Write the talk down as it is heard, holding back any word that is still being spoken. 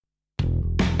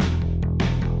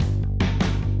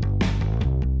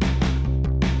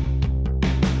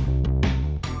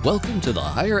Welcome to the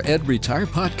Higher Ed Retire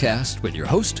Podcast with your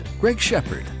host, Greg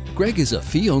Shepard. Greg is a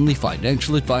fee-only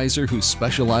financial advisor who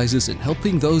specializes in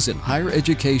helping those in higher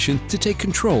education to take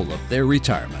control of their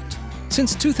retirement.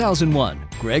 Since 2001,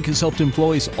 Greg has helped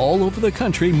employees all over the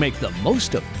country make the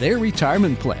most of their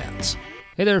retirement plans.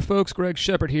 Hey there, folks. Greg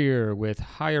Shepard here with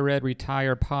Higher Ed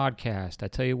Retire Podcast. I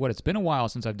tell you what, it's been a while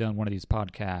since I've done one of these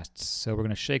podcasts, so we're going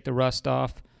to shake the rust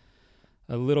off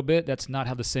a little bit. That's not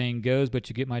how the saying goes, but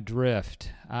you get my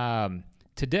drift.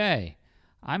 Today,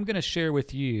 I'm going to share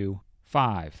with you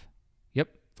five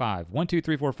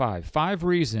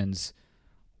reasons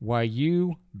why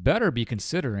you better be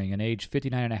considering an age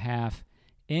 59 and a half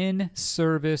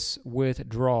in-service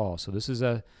withdrawal. So this is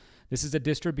a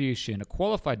distribution, a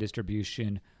qualified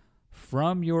distribution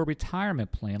from your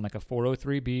retirement plan, like a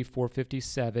 403B,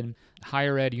 457,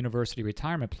 higher ed university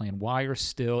retirement plan, while you're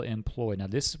still employed. Now,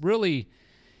 this really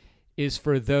is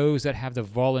for those that have the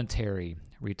voluntary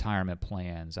retirement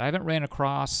plans. I haven't run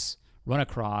across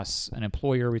an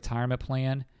employer retirement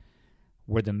plan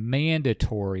where the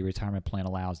mandatory retirement plan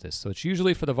allows this. So it's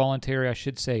usually for the voluntary, I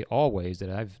should say always,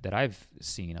 that I've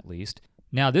seen at least.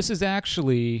 Now, this is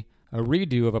actually a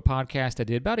redo of a podcast I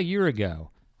did about a year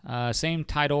ago. Same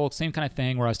title, same kind of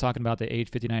thing, where I was talking about the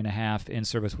age 59 and a half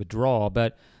in-service withdrawal.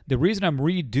 But the reason I'm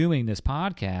redoing this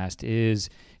podcast is,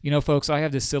 folks, I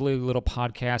have this silly little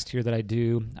podcast here that I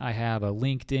do. I have a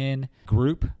LinkedIn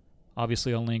group.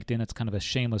 Obviously on LinkedIn, it's kind of a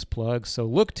shameless plug. So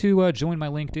look to join my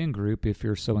LinkedIn group if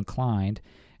you're so inclined.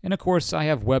 And of course, I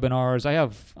have webinars.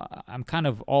 I'm kind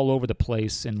of all over the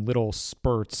place in little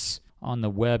spurts on the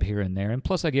web here and there. And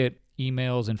plus I get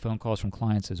emails and phone calls from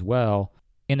clients as well.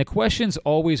 And the questions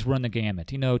always run the gamut.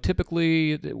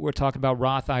 Typically we're talking about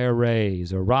Roth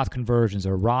IRAs or Roth conversions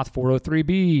or Roth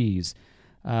 403Bs,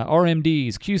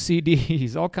 RMDs,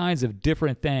 QCDs, all kinds of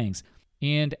different things.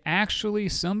 And actually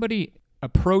somebody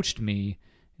approached me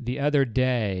the other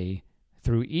day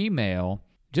through email,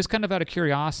 just kind of out of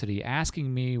curiosity,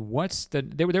 asking me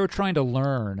they were trying to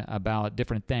learn about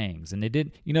different things. And they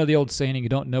did, the old saying, you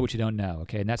don't know what you don't know,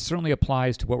 okay? And that certainly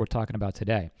applies to what we're talking about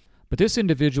today. But this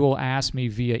individual asked me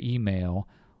via email,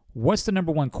 what's the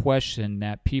number one question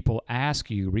that people ask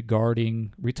you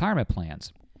regarding retirement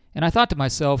plans? And I thought to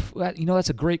myself, that's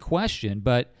a great question,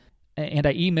 and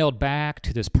I emailed back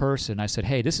to this person. I said,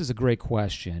 hey, this is a great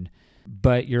question,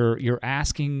 but you're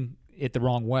asking it the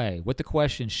wrong way. What the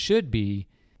question should be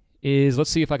is, let's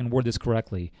see if I can word this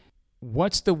correctly.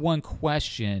 What's the one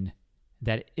question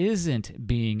that isn't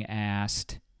being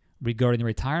asked regarding the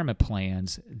retirement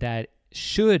plans that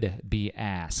should be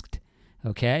asked?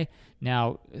 Okay?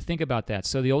 Now, think about that.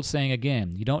 So the old saying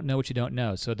again, you don't know what you don't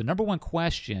know. So the number one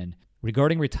question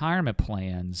regarding retirement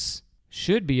plans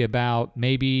should be about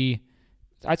maybe,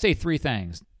 I'd say three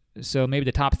things. So maybe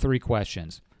the top three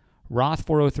questions. Roth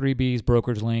 403Bs,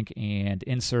 brokerage link, and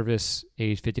in-service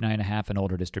age 59 and a half and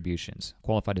older distributions,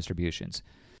 qualified distributions.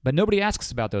 But nobody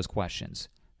asks about those questions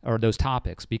or those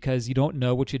topics because you don't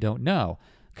know what you don't know.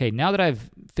 Okay, now that I've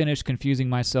finished confusing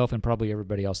myself and probably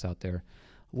everybody else out there,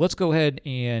 let's go ahead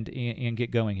and get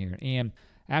going here. And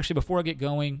actually, before I get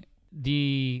going,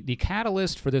 the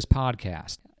catalyst for this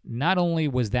podcast, not only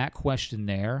was that question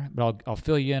there, but I'll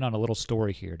fill you in on a little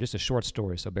story here, just a short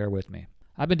story, so bear with me.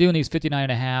 I've been doing these 59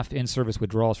 and a half in-service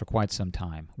withdrawals for quite some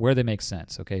time, where they make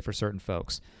sense, okay, for certain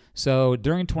folks. So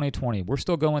during 2020, we're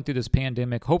still going through this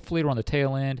pandemic. Hopefully we're on the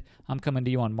tail end. I'm coming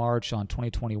to you on March on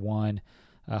 2021.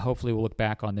 Hopefully we'll look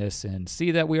back on this and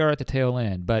see that we are at the tail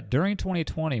end. But during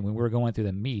 2020, when we were going through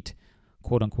the meat,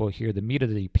 quote unquote here, the meat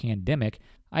of the pandemic,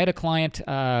 I had a client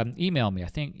email me,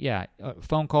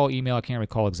 phone call, email, I can't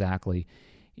recall exactly.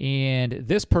 And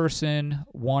this person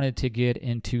wanted to get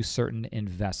into certain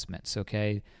investments,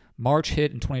 okay? March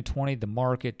hit in 2020, the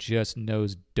market just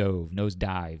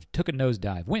nosedived, took a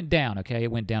nosedive, went down, okay?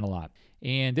 It went down a lot.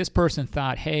 And this person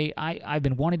thought, hey, I've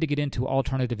been wanting to get into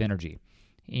alternative energy.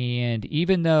 And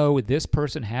even though this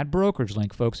person had Brokerage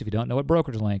Link, folks, if you don't know what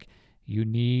Brokerage Link, you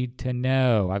need to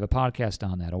know. I have a podcast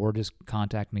on that, or just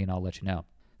contact me and I'll let you know.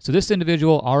 So this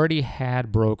individual already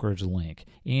had Brokerage Link.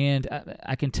 And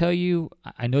I can tell you,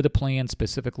 I know the plan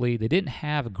specifically, they didn't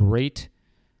have great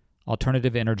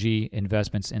alternative energy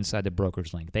investments inside the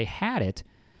Brokerage Link. They had it,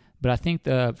 but I think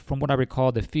from what I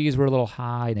recall, the fees were a little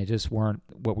high and they just weren't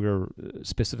what we were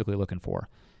specifically looking for.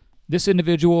 This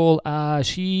individual,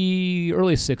 she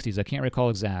early 60s, I can't recall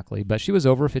exactly, but she was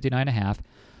over 59 and a half.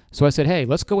 So I said, hey,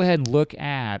 let's go ahead and look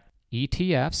at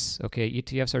ETFs. Okay,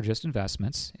 ETFs are just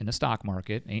investments in the stock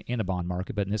market, in the bond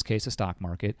market, but in this case, the stock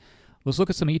market. Let's look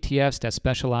at some ETFs that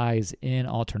specialize in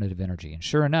alternative energy. And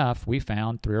sure enough, we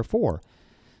found 3 or 4.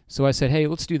 So I said, hey,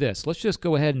 let's do this. Let's just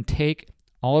go ahead and take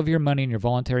all of your money in your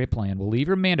voluntary plan. We'll leave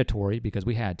your mandatory because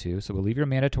we had to, so we'll leave your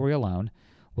mandatory alone.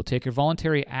 We'll take your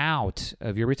voluntary out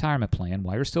of your retirement plan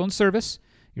while you're still in service.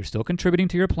 You're still contributing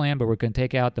to your plan, but we're going to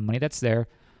take out the money that's there,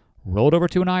 roll it over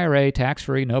to an IRA,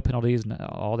 tax-free, no penalties,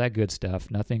 all that good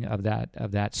stuff, nothing of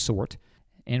that sort.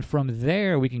 And from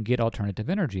there, we can get alternative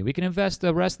energy. We can invest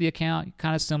the rest of the account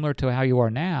kind of similar to how you are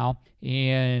now.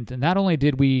 And not only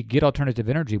did we get alternative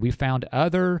energy, we found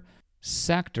other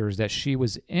sectors that she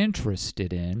was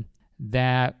interested in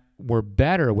that were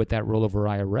better with that rollover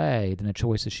IRA than the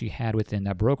choices she had within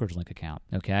that brokerage link account,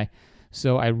 okay?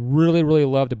 So I really, really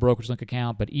love the brokerage link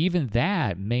account, but even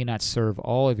that may not serve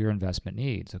all of your investment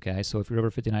needs, okay? So if you're over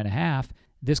 59.5,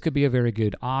 this could be a very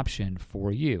good option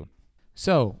for you.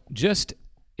 So just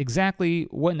exactly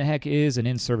what in the heck is an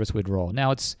in-service withdrawal?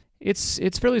 Now, it's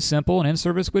fairly simple. An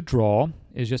in-service withdrawal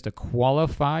is just a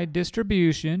qualified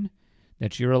distribution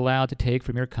that you're allowed to take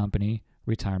from your company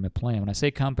retirement plan. When I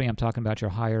say company, I'm talking about your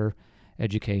higher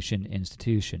education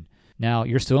institution. Now,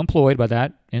 you're still employed by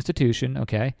that institution,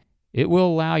 okay? It will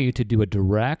allow you to do a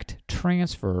direct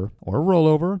transfer or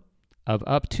rollover of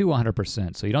up to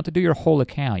 100%. So you don't have to do your whole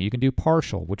account. You can do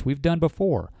partial, which we've done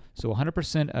before. So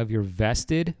 100% of your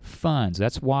vested funds.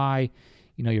 That's why,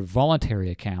 your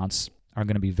voluntary accounts are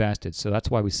going to be vested. So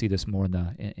that's why we see this more in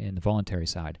the voluntary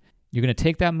side. You're going to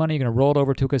take that money, you're going to roll it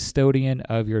over to a custodian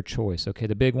of your choice. Okay,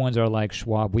 the big ones are like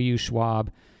Schwab. We use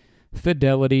Schwab,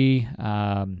 Fidelity,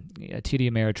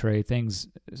 TD Ameritrade, things,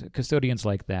 custodians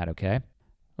like that, okay?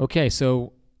 Okay,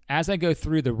 so as I go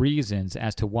through the reasons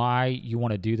as to why you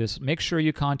want to do this, make sure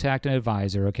you contact an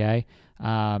advisor, okay?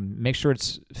 Make sure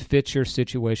it fits your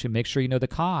situation. Make sure you know the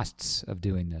costs of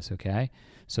doing this, okay?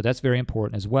 So that's very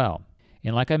important as well.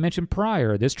 And like I mentioned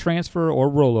prior, this transfer or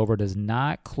rollover does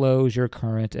not close your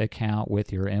current account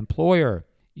with your employer,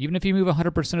 even if you move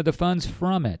 100% of the funds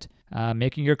from it,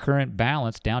 making your current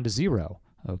balance down to zero.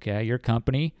 Okay, your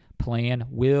company plan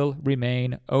will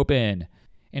remain open.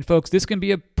 And folks, this can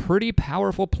be a pretty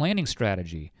powerful planning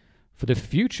strategy for the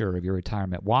future of your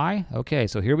retirement. Why? Okay,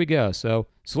 so here we go. So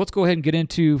let's go ahead and get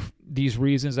into these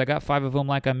reasons. I got 5 of them,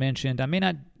 like I mentioned. I may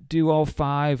not do all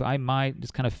 5. I might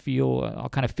just I'll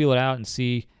kind of feel it out and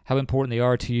see how important they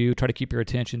are to you, try to keep your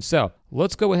attention. So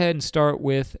let's go ahead and start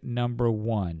with number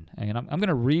 1. And I'm going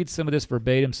to read some of this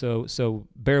verbatim, so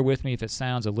bear with me if it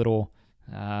sounds a little,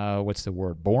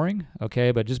 boring?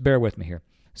 Okay, but just bear with me here.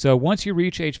 So once you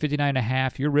reach age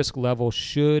 59.5, your risk level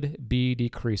should be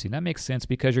decreasing. That makes sense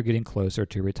because you're getting closer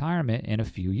to retirement in a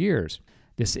few years.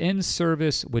 This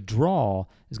in-service withdrawal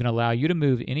is going to allow you to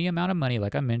move any amount of money,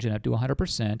 like I mentioned, up to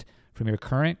 100% from your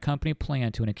current company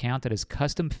plan to an account that is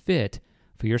custom fit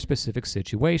for your specific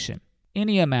situation.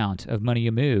 Any amount of money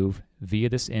you move via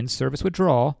this in-service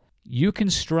withdrawal, you can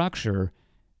structure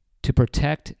to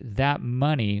protect that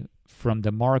money from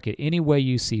the market any way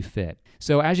you see fit.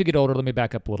 So as you get older, let me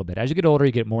back up a little bit. As you get older,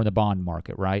 you get more in the bond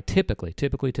market, right? Typically,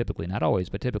 not always,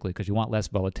 but typically, because you want less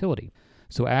volatility.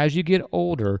 So as you get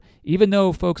older, even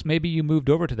though, folks, maybe you moved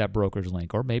over to that brokerage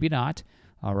link, or maybe not,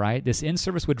 all right, this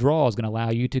in-service withdrawal is going to allow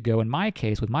you to go, in my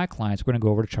case, with my clients, we're going to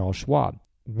go over to Charles Schwab.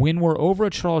 When we're over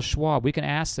at Charles Schwab, we can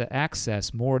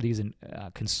access more of these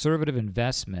conservative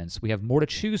investments. We have more to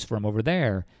choose from over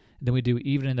there than we do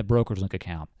even in the brokerage link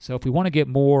account. So if we want to get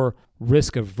more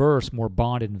risk-averse, more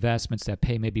bond investments that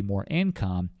pay maybe more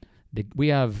income, we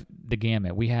have the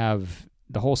gamut. We have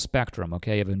the whole spectrum,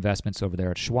 okay, of investments over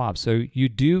there at Schwab. So you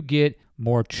do get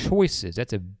more choices.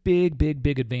 That's a big, big,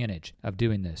 big advantage of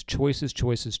doing this. Choices,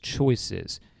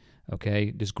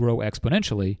 okay? Just grow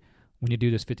exponentially when you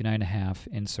do this 59.5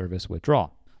 in-service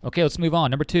withdrawal. Okay, let's move on.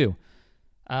 Number 2.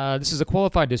 This is a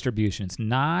qualified distribution. It's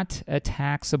not a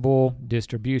taxable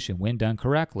distribution when done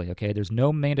correctly, okay? There's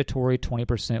no mandatory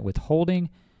 20% withholding,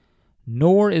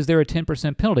 nor is there a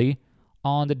 10% penalty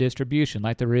on the distribution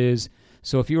like there is.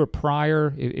 So if you were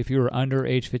under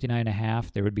age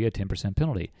 59.5, there would be a 10%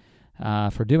 penalty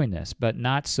for doing this, but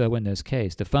not so in this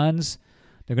case. The funds,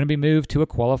 they're going to be moved to a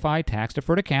qualified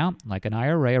tax-deferred account like an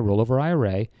IRA, a rollover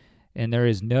IRA, and there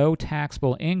is no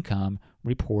taxable income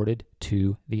reported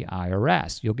to the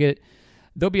IRS.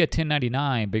 There'll be a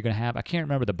 1099, but you're going to have, I can't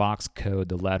remember the box code,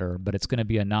 the letter, but it's going to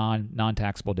be a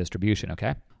non-taxable distribution,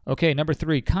 okay? Okay, number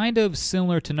 3, kind of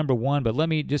similar to number 1, but let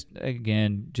me just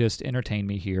entertain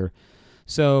me here.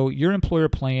 So your employer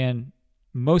plan,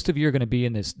 most of you are going to be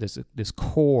in this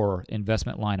core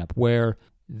investment lineup where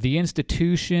the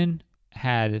institution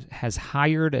has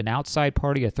hired an outside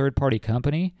party, a third-party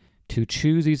company, to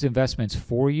choose these investments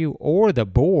for you, or the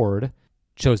board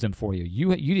chose them for you.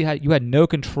 You had no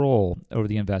control over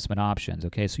the investment options,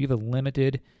 okay? So you have a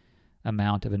limited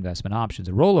amount of investment options.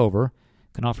 A rollover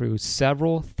can offer you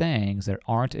several things that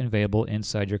aren't available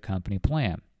inside your company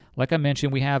plan. Like I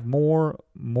mentioned, we have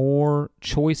more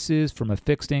choices from a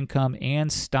fixed income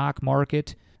and stock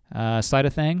market side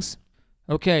of things.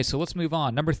 Okay, so let's move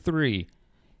on. Number 3,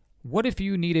 what if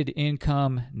you needed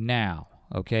income now?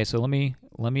 Okay, so let me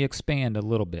expand a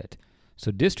little bit.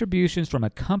 So distributions from a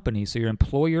company, so your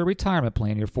employer retirement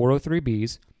plan, your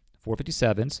 403Bs,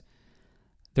 457s,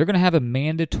 they're going to have a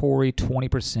mandatory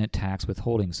 20% tax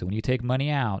withholding. So when you take money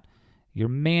out, you're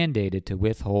mandated to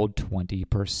withhold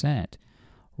 20%.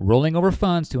 Rolling over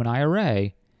funds to an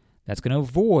IRA, that's going to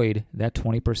avoid that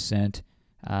 20%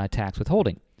 tax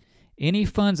withholding. Any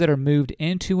funds that are moved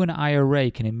into an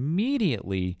IRA can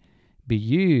immediately be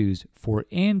used for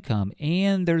income,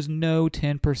 and there's no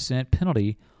 10%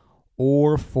 penalty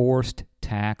or forced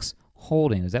tax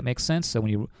holding. Does that make sense? So when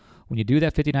you do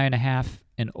that 59.5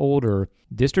 and older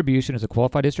distribution as a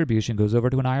qualified distribution, goes over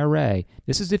to an IRA.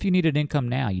 This is if you needed income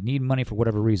now. You need money for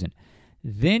whatever reason.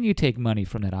 Then you take money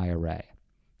from that IRA.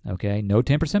 Okay, no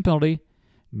 10% penalty,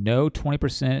 no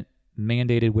 20%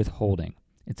 mandated withholding.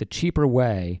 It's a cheaper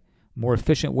way, more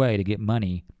efficient way to get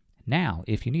money now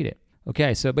if you need it.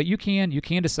 Okay, so but you can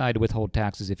decide to withhold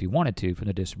taxes if you wanted to from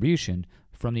the distribution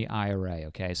from the IRA.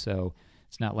 Okay, so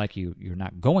it's not like you're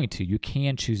not going to. You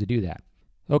can choose to do that.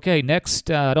 Okay, next,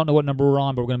 I don't know what number we're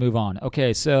on, but we're going to move on.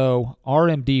 Okay, so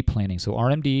RMD planning. So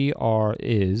RMD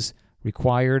is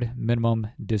required minimum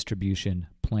distribution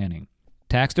planning.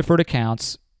 Tax-deferred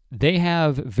accounts, they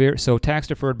have, so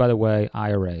tax-deferred, by the way,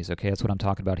 IRAs. Okay, that's what I'm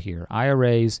talking about here.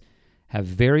 IRAs have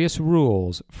various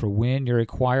rules for when your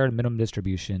required minimum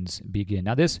distributions begin.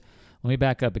 Now let me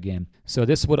back up again. So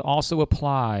this would also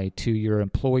apply to your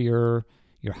employer,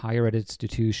 your higher ed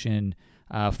institution,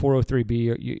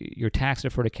 403B, your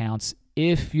tax-deferred accounts,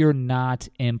 if you're not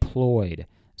employed.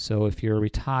 So if you're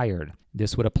retired,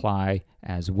 this would apply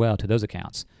as well to those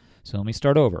accounts. So let me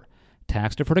start over.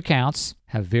 Tax-deferred accounts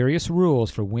have various rules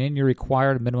for when your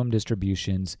required minimum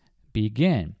distributions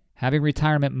begin. Having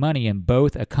retirement money in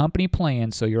both a company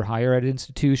plan, so your higher ed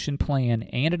institution plan,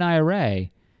 and an IRA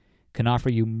can offer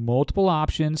you multiple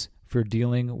options for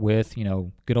dealing with,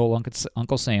 good old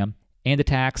Uncle Sam and the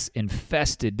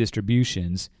tax-infested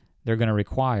distributions they're going to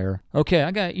require. Okay,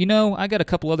 I got a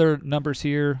couple other numbers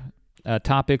here,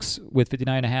 topics with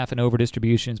 59.5 and over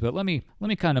distributions, but let me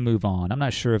kind of move on. I'm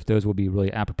not sure if those will be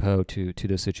really apropos to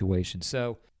this situation.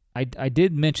 So I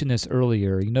did mention this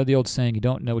earlier. You know the old saying, you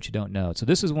don't know what you don't know. So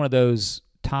this is one of those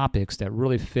topics that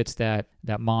really fits that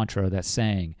mantra, that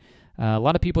saying. A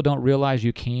lot of people don't realize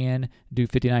you can do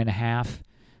 59.5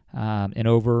 and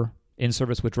over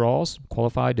in-service withdrawals,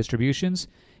 qualified distributions.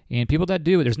 And people that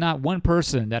do it, there's not one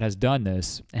person that has done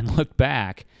this and looked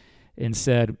back and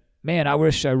said, man, I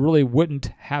wish I really wouldn't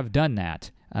have done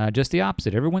that. Just the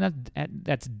opposite. Everyone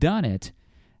that's done it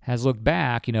has looked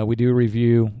back. We do a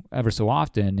review ever so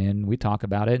often, and we talk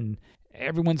about it, and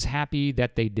everyone's happy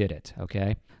that they did it,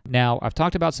 okay? Now, I've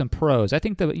talked about some pros. I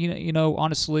think that,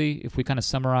 honestly, if we kind of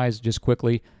summarize just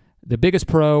quickly, the biggest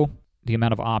pro, the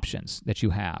amount of options that you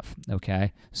have,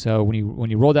 okay? So when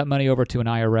you roll that money over to an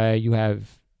IRA, you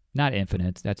have not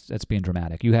infinite, that's being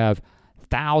dramatic. You have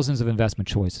thousands of investment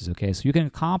choices, okay? So you can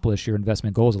accomplish your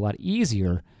investment goals a lot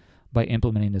easier by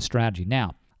implementing this strategy.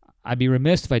 Now, I'd be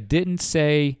remiss if I didn't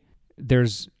say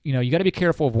there's, you got to be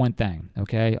careful of one thing,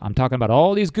 okay? I'm talking about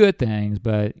all these good things,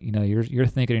 but, you're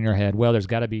thinking in your head, well, there's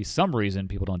got to be some reason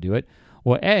people don't do it.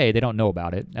 Well, A, they don't know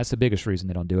about it. That's the biggest reason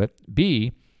they don't do it.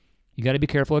 B, you got to be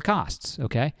careful of costs,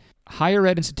 okay? Higher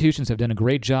ed institutions have done a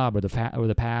great job over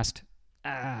the past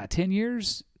 10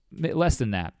 years, less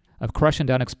than that, of crushing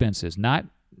down expenses. Not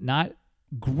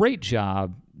great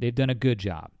job, they've done a good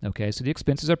job, okay? So the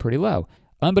expenses are pretty low.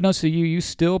 Unbeknownst to you, you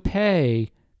still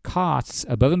pay costs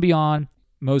above and beyond.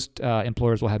 Most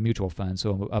employers will have mutual funds.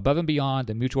 So above and beyond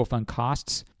the mutual fund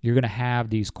costs, you're going to have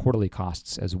these quarterly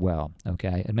costs as well,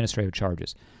 okay? Administrative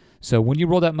charges. So when you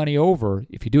roll that money over,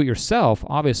 if you do it yourself,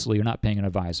 obviously you're not paying an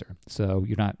advisor. So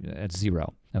you're not at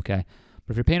zero, okay?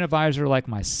 But if you're paying an advisor like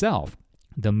myself,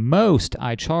 the most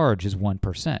I charge is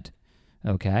 1%,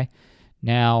 okay?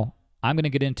 Now, I'm going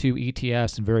to get into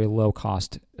ETFs and very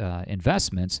low-cost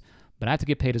investments, but I have to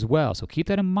get paid as well. So keep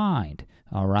that in mind,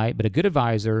 all right? But a good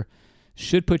advisor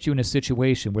should put you in a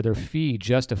situation where their fee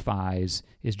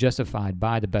is justified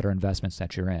by the better investments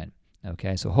that you're in,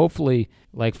 okay? So hopefully,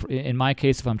 like in my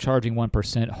case, if I'm charging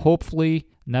 1%, hopefully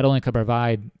not only can I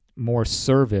provide more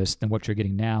service than what you're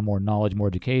getting now, more knowledge, more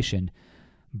education,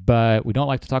 but we don't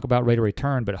like to talk about rate of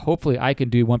return, but hopefully I can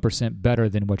do 1% better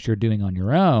than what you're doing on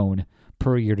your own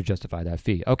per year to justify that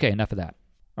fee. Okay, enough of that.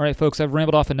 All right, folks, I've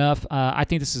rambled off enough. I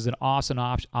think this is an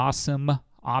awesome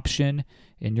option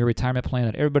in your retirement plan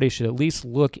that everybody should at least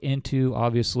look into.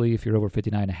 Obviously, if you're over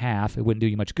 59 and a half, it wouldn't do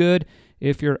you much good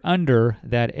if you're under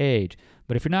that age.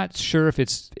 But if you're not sure if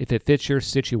it fits your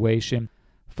situation,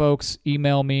 folks,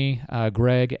 email me,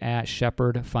 Greg at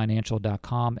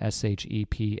shepardfinancial.com,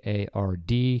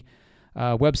 SHEPARD.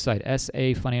 Website,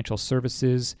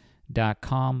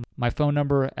 safinancialservices.com. My phone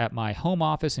number at my home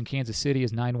office in Kansas City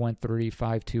is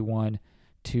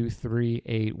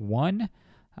 913-521-2381.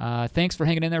 Thanks for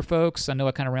hanging in there, folks. I know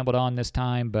I kind of rambled on this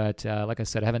time, but like I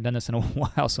said, I haven't done this in a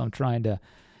while, so I'm trying to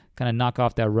kind of knock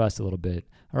off that rust a little bit.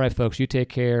 All right, folks, you take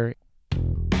care.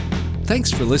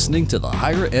 Thanks for listening to the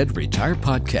Higher Ed Retire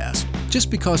Podcast. Just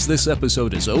because this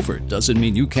episode is over doesn't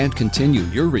mean you can't continue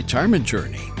your retirement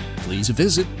journey. Please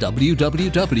visit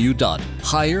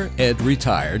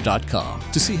www.higheredretire.com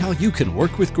to see how you can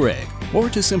work with Greg or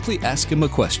to simply ask him a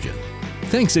question.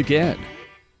 Thanks again.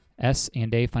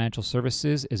 S&A Financial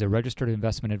Services is a registered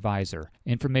investment advisor.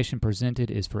 Information presented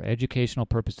is for educational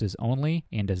purposes only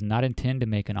and does not intend to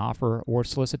make an offer or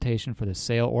solicitation for the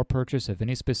sale or purchase of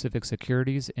any specific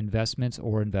securities, investments,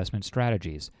 or investment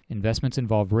strategies. Investments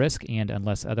involve risk and,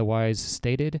 unless otherwise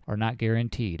stated, are not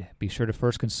guaranteed. Be sure to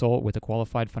first consult with a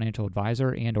qualified financial advisor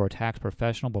and/or tax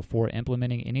professional before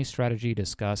implementing any strategy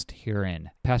discussed herein.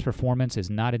 Past performance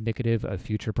is not indicative of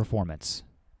future performance.